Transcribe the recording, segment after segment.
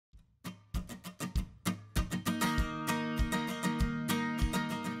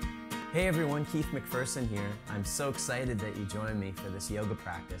Hey everyone, Keith Macpherson here. I'm so excited that you joined me for this yoga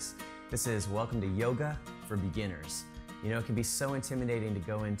practice. This is Welcome to Yoga for Beginners. You know, it can be so intimidating to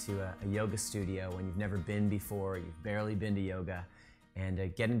go into a yoga studio when you've never been before, you've barely been to yoga,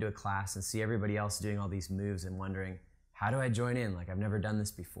 and get into a class and see everybody else doing all these moves and wondering, how do I join in? Like, I've never done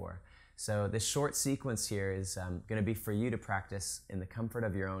this before. So this short sequence here is going to be for you to practice in the comfort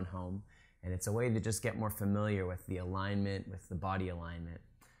of your own home, and it's a way to just get more familiar with the alignment, with the body alignment.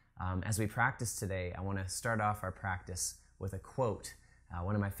 As we practice today, I want to start off our practice with a quote.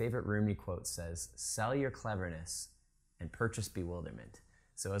 One of my favorite Rumi quotes says, "Sell your cleverness and purchase bewilderment."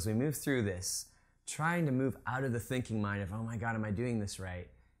 So as we move through this, trying to move out of the thinking mind of, oh my God, am I doing this right?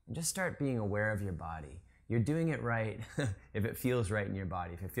 And just start being aware of your body. You're doing it right if it feels right in your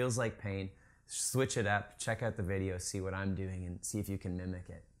body. If it feels like pain, switch it up, check out the video, see what I'm doing, and see if you can mimic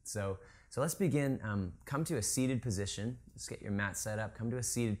it. So let's begin. Come to a seated position. Just get your mat set up. Come to a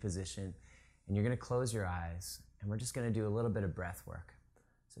seated position, and you're going to close your eyes, and we're just going to do a little bit of breath work.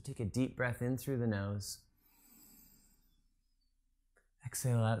 So take a deep breath in through the nose.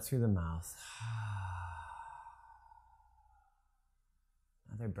 Exhale out through the mouth.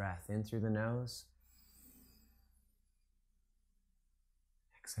 Another breath in through the nose.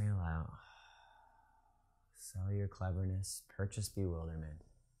 Exhale out. Sell your cleverness, purchase bewilderment.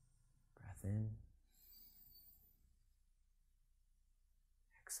 Breath in.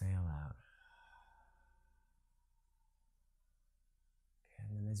 Exhale out. Okay,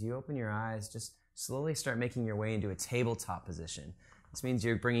 and then as you open your eyes, just slowly start making your way into a tabletop position. This means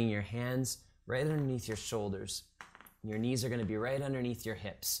you're bringing your hands right underneath your shoulders. Your knees are going to be right underneath your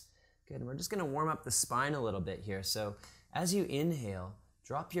hips. Good, and we're just going to warm up the spine a little bit here. So as you inhale,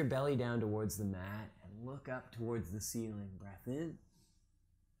 drop your belly down towards the mat and look up towards the ceiling. Breath in.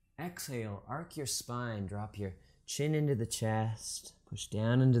 Exhale, arc your spine, drop your chin into the chest, push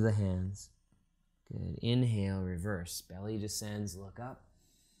down into the hands. Good. Inhale, reverse. Belly descends, look up.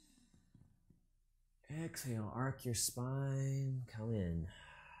 Exhale, arc your spine, come in.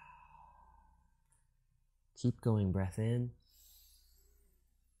 Keep going, breath in.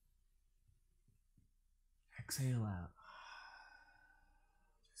 Exhale out.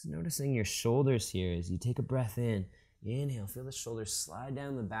 Just noticing your shoulders here as you take a breath in. Inhale, feel the shoulders slide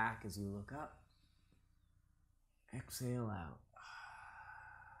down the back as you look up. Exhale out.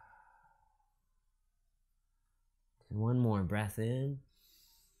 And one more breath in.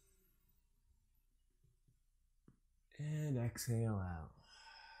 And exhale out.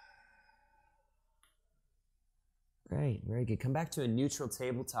 Great, very good. Come back to a neutral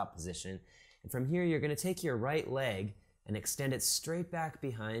tabletop position. And from here, you're going to take your right leg and extend it straight back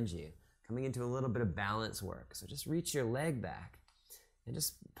behind you, coming into a little bit of balance work. So just reach your leg back and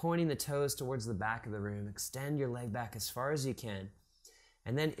just pointing the toes towards the back of the room. Extend your leg back as far as you can.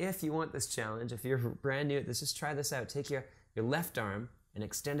 And then if you want this challenge, if you're brand new at this, just try this out. Take your left arm and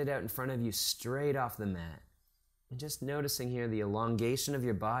extend it out in front of you straight off the mat. And just noticing here the elongation of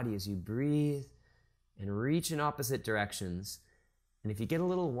your body as you breathe and reach in opposite directions. And if you get a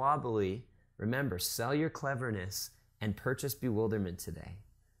little wobbly, remember, sell your cleverness and purchase bewilderment today.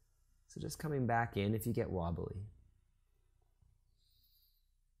 So just coming back in if you get wobbly.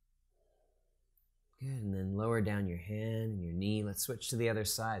 Good, and then lower down your hand and your knee. Let's switch to the other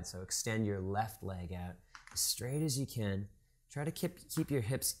side. So extend your left leg out as straight as you can. Try to keep your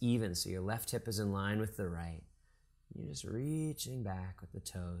hips even so your left hip is in line with the right. You're just reaching back with the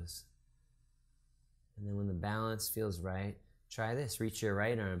toes. And then when the balance feels right, try this. Reach your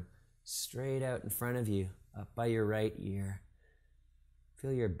right arm straight out in front of you, up by your right ear.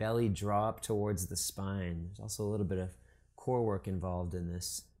 Feel your belly draw up towards the spine. There's also a little bit of core work involved in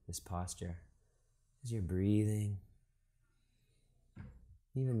this posture. As you're breathing,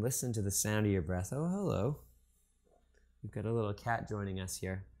 even listen to the sound of your breath. Oh, hello. We've got a little cat joining us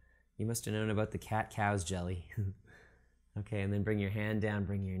here. You must have known about the cat-cow's jelly. Okay, and then bring your hand down,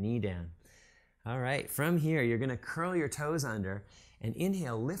 bring your knee down. All right, from here, you're going to curl your toes under and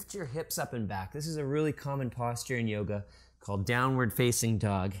inhale, lift your hips up and back. This is a really common posture in yoga called downward facing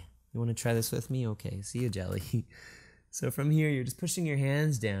dog. You want to try this with me? Okay, see you, jelly. So from here, you're just pushing your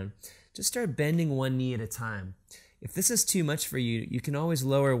hands down. Just start bending one knee at a time. If this is too much for you, you can always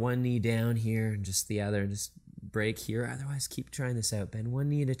lower one knee down here and just the other, just break here. Otherwise, keep trying this out. Bend one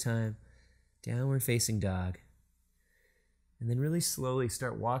knee at a time. Downward facing dog. And then really slowly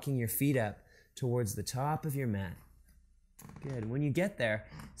start walking your feet up towards the top of your mat. Good. When you get there,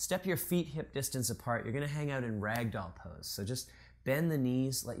 step your feet hip distance apart. You're going to hang out in ragdoll pose. So just bend the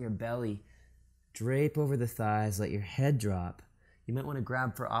knees, let your belly drape over the thighs, let your head drop. You might want to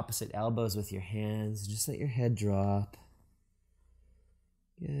grab for opposite elbows with your hands. Just let your head drop.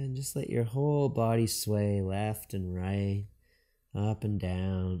 Good, and just let your whole body sway left and right, up and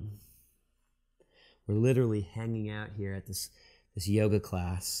down. We're literally hanging out here at this yoga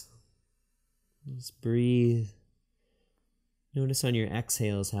class. Just breathe. Notice on your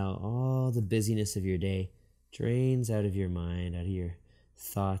exhales how all the busyness of your day drains out of your mind, out of your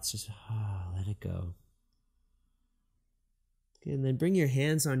thoughts. Just let it go. Okay, and then bring your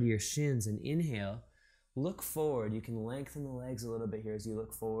hands onto your shins and inhale. Look forward. You can lengthen the legs a little bit here as you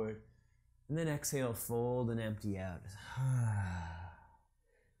look forward. And then exhale, fold and empty out.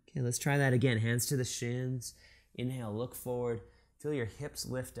 Okay, let's try that again. Hands to the shins. Inhale, look forward. Feel your hips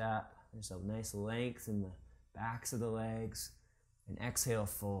lift up. There's a nice length in the backs of the legs. And exhale,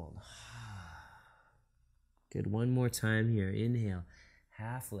 fold. Good, one more time here. Inhale,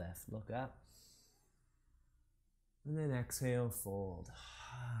 half lift, look up. And then exhale, fold.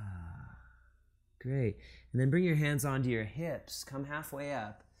 Great. And then bring your hands onto your hips. Come halfway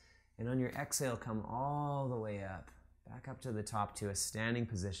up. And on your exhale, come all the way up. Back up to the top to a standing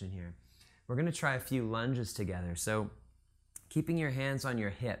position here. We're going to try a few lunges together. So keeping your hands on your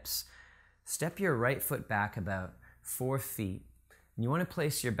hips, step your right foot back about 4 feet. And you want to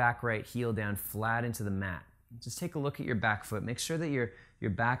place your back right heel down flat into the mat. Just take a look at your back foot. Make sure that your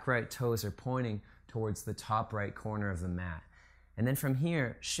back right toes are pointing towards the top right corner of the mat. And then from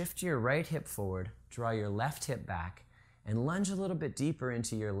here, shift your right hip forward, draw your left hip back, and lunge a little bit deeper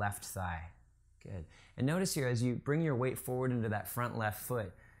into your left thigh. Good. And notice here, as you bring your weight forward into that front left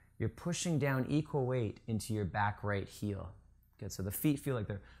foot, you're pushing down equal weight into your back right heel. Good. So the feet feel like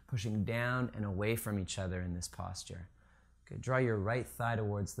they're pushing down and away from each other in this posture. Good. Draw your right thigh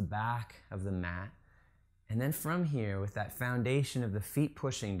towards the back of the mat. And then from here, with that foundation of the feet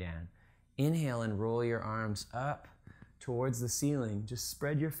pushing down, inhale and roll your arms up towards the ceiling. Just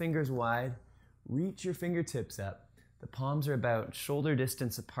spread your fingers wide, reach your fingertips up. The palms are about shoulder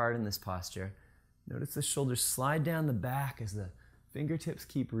distance apart in this posture. Notice the shoulders slide down the back as the fingertips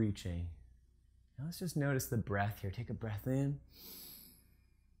keep reaching. Now let's just notice the breath here. Take a breath in,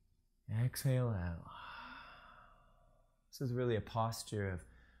 exhale out. This is really a posture of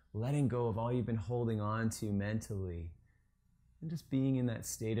letting go of all you've been holding on to mentally and just being in that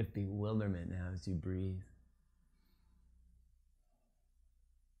state of bewilderment now as you breathe.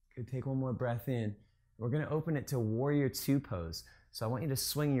 Good, take one more breath in. We're going to open it to Warrior Two pose. So I want you to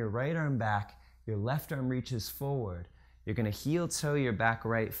swing your right arm back, your left arm reaches forward. You're going to heel toe your back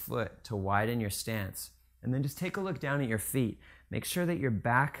right foot to widen your stance. And then just take a look down at your feet. Make sure that your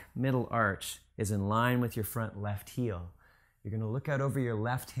back middle arch is in line with your front left heel. You're going to look out over your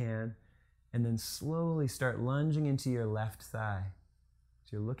left hand and then slowly start lunging into your left thigh.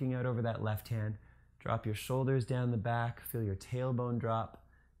 So you're looking out over that left hand. Drop your shoulders down the back. Feel your tailbone drop.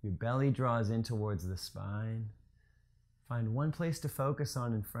 Your belly draws in towards the spine. Find one place to focus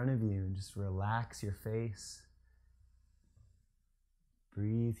on in front of you and just relax your face.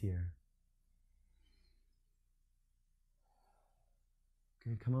 Breathe here.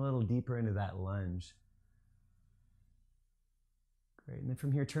 Good. Come a little deeper into that lunge. Great. And then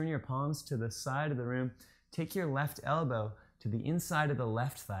from here, turn your palms to the side of the room. Take your left elbow to the inside of the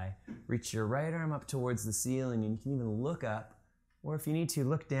left thigh. Reach your right arm up towards the ceiling, and you can even look up, or if you need to,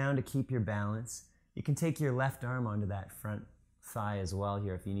 look down to keep your balance. You can take your left arm onto that front thigh as well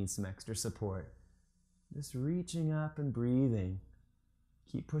here if you need some extra support. Just reaching up and breathing.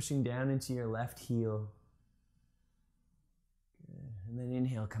 Keep pushing down into your left heel. Good. And then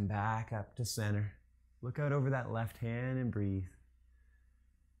inhale, come back up to center. Look out over that left hand and breathe.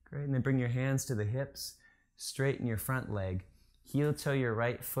 Great, and then bring your hands to the hips, straighten your front leg, heel toe your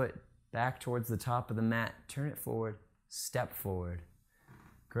right foot back towards the top of the mat, turn it forward, step forward.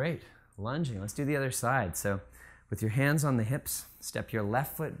 Great, lunging. Let's do the other side. So with your hands on the hips, step your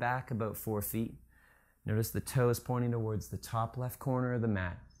left foot back about 4 feet. Notice the toes pointing towards the top left corner of the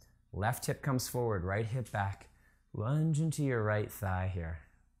mat. Left hip comes forward, right hip back. Lunge into your right thigh here.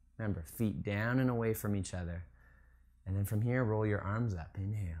 Remember, feet down and away from each other. And then from here, roll your arms up.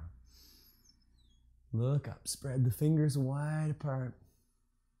 Inhale. Look up. Spread the fingers wide apart.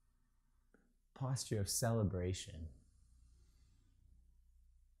 Posture of celebration.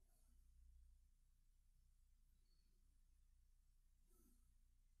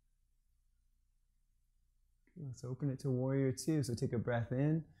 Let's open it to Warrior Two. So take a breath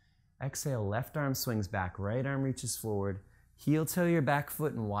in. Exhale, left arm swings back, right arm reaches forward. Heel toe your back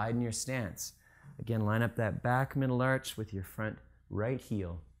foot and widen your stance. Again, line up that back middle arch with your front right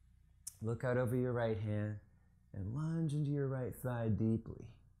heel. Look out over your right hand and lunge into your right thigh deeply.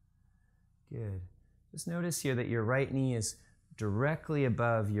 Good. Just notice here that your right knee is directly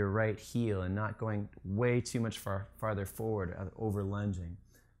above your right heel and not going way too much farther forward over lunging.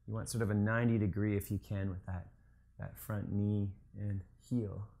 You want sort of a 90-degree if you can with that front knee and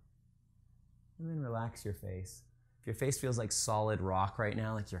heel. And then relax your face. If your face feels like solid rock right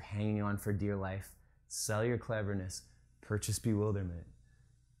now, like you're hanging on for dear life, sell your cleverness, purchase bewilderment,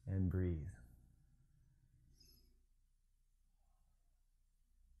 and breathe.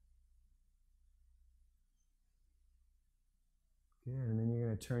 Good, and then you're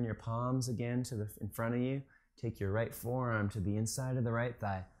going to turn your palms again to in front of you. Take your right forearm to the inside of the right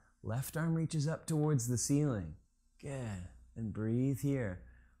thigh. Left arm reaches up towards the ceiling. Good, and breathe here.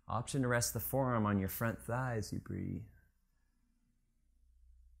 Option to rest the forearm on your front thigh as you breathe.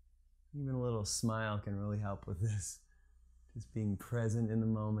 Even a little smile can really help with this. Just being present in the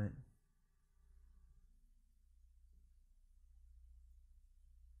moment.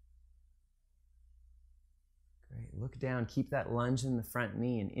 Great. Look down. Keep that lunge in the front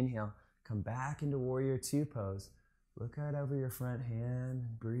knee and inhale. Come back into Warrior Two pose. Look out over your front hand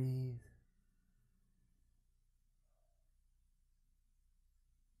and breathe.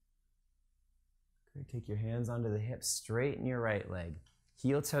 Great. Take your hands onto the hips, straighten your right leg.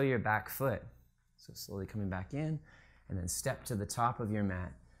 Heel toe your back foot. So slowly coming back in, and then step to the top of your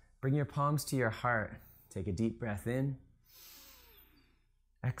mat. Bring your palms to your heart. Take a deep breath in.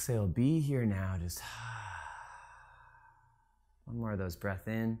 Exhale, be here now. Just one more of those, breath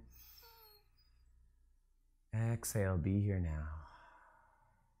in. Exhale, be here now.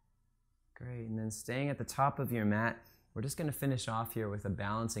 Great, and then staying at the top of your mat, we're just gonna finish off here with a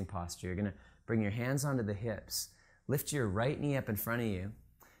balancing posture. You're gonna bring your hands onto the hips. Lift your right knee up in front of you.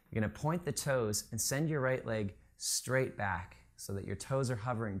 You're gonna point the toes and send your right leg straight back so that your toes are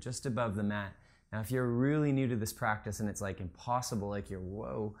hovering just above the mat. Now, if you're really new to this practice and it's like impossible, like you're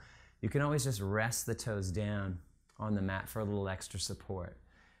whoa, you can always just rest the toes down on the mat for a little extra support.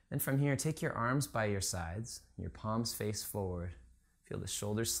 Then from here, take your arms by your sides, your palms face forward. Feel the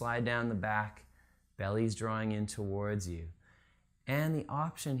shoulders slide down the back, belly's drawing in towards you. And the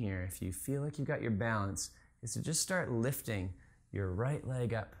option here, if you feel like you've got your balance, is to just start lifting your right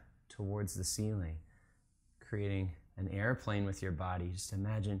leg up towards the ceiling, creating an airplane with your body. Just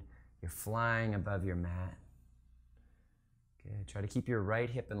imagine you're flying above your mat. Good. Try to keep your right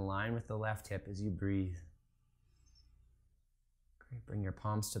hip in line with the left hip as you breathe. Great. Bring your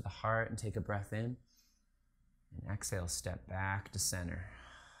palms to the heart and take a breath in. And exhale, step back to center.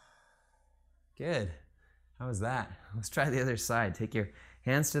 Good. How was that? Let's try the other side. Take your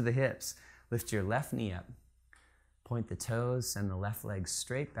hands to the hips. Lift your left knee up. Point the toes, send the left leg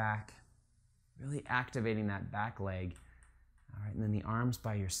straight back. Really activating that back leg. All right, and then the arms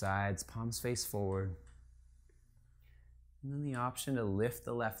by your sides, palms face forward. And then the option to lift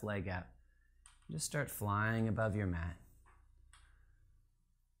the left leg up. Just start flying above your mat.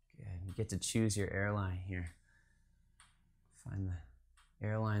 Good. You get to choose your airline here. Find the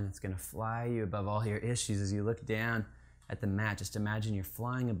airline that's going to fly you above all your issues as you look down at the mat. Just imagine you're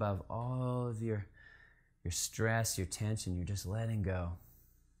flying above all of your stress, your tension. You're just letting go.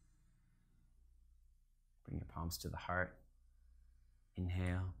 Bring your palms to the heart.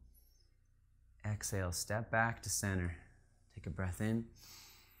 Inhale. Exhale, step back to center. Take a breath in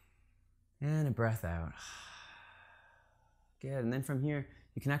and a breath out. Good, and then from here,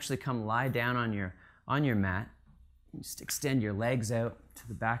 you can actually come lie down on your mat. Just extend your legs out to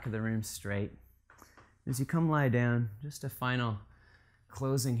the back of the room straight. As you come lie down, just a final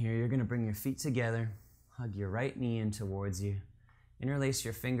closing here, you're gonna bring your feet together, hug your right knee in towards you, interlace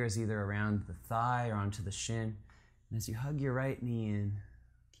your fingers either around the thigh or onto the shin. And as you hug your right knee in,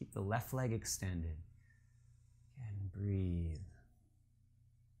 keep the left leg extended. And breathe.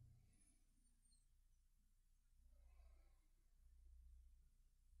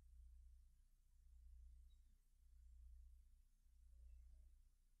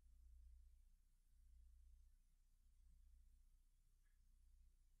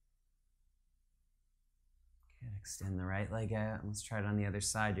 Good. Extend the right leg out. Let's try it on the other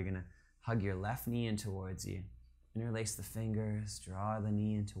side. You're going to hug your left knee in towards you. Interlace the fingers, draw the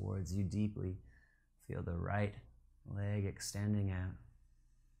knee in towards you deeply. Feel the right leg extending out.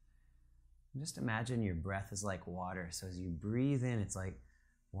 And just imagine your breath is like water. So as you breathe in, it's like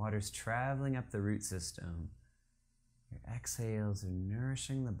water's traveling up the root system. Your exhales are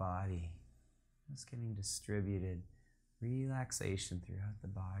nourishing the body. Just getting distributed. Relaxation throughout the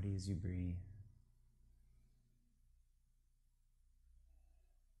body as you breathe.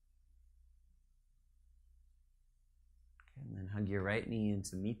 And then hug your right knee in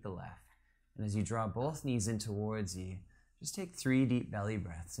to meet the left. And as you draw both knees in towards you, just take 3 deep belly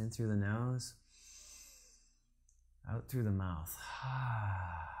breaths. In through the nose, out through the mouth.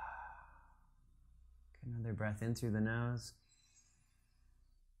 Another breath in through the nose,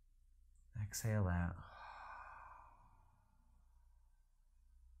 Exhale out.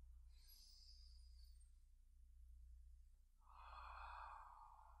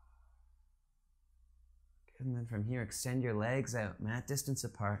 Good, and then from here, extend your legs out, mat distance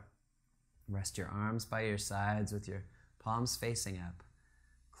apart. Rest your arms by your sides with your palms facing up.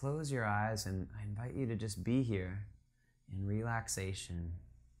 Close your eyes, and I invite you to just be here in relaxation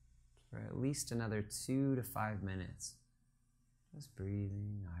for at least another 2 to 5 minutes. Just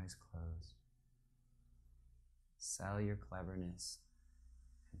breathing, eyes closed. Sell your cleverness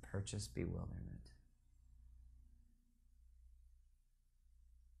and purchase bewilderment.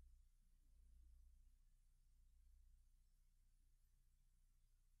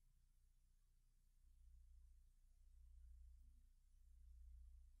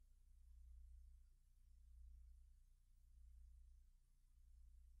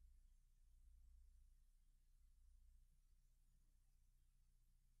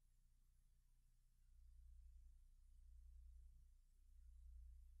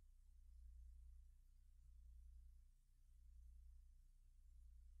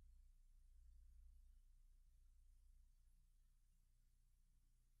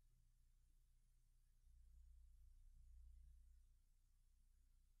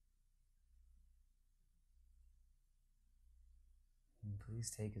 And please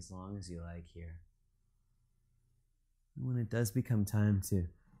take as long as you like here. And when it does become time to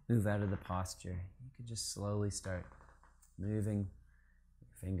move out of the posture, you can just slowly start moving your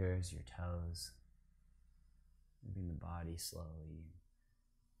fingers, your toes, moving the body slowly.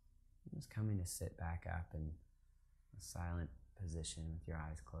 Just coming to sit back up in a silent position with your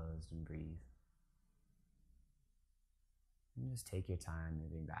eyes closed and breathe. And just take your time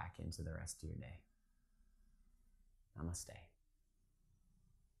moving back into the rest of your day. Namaste.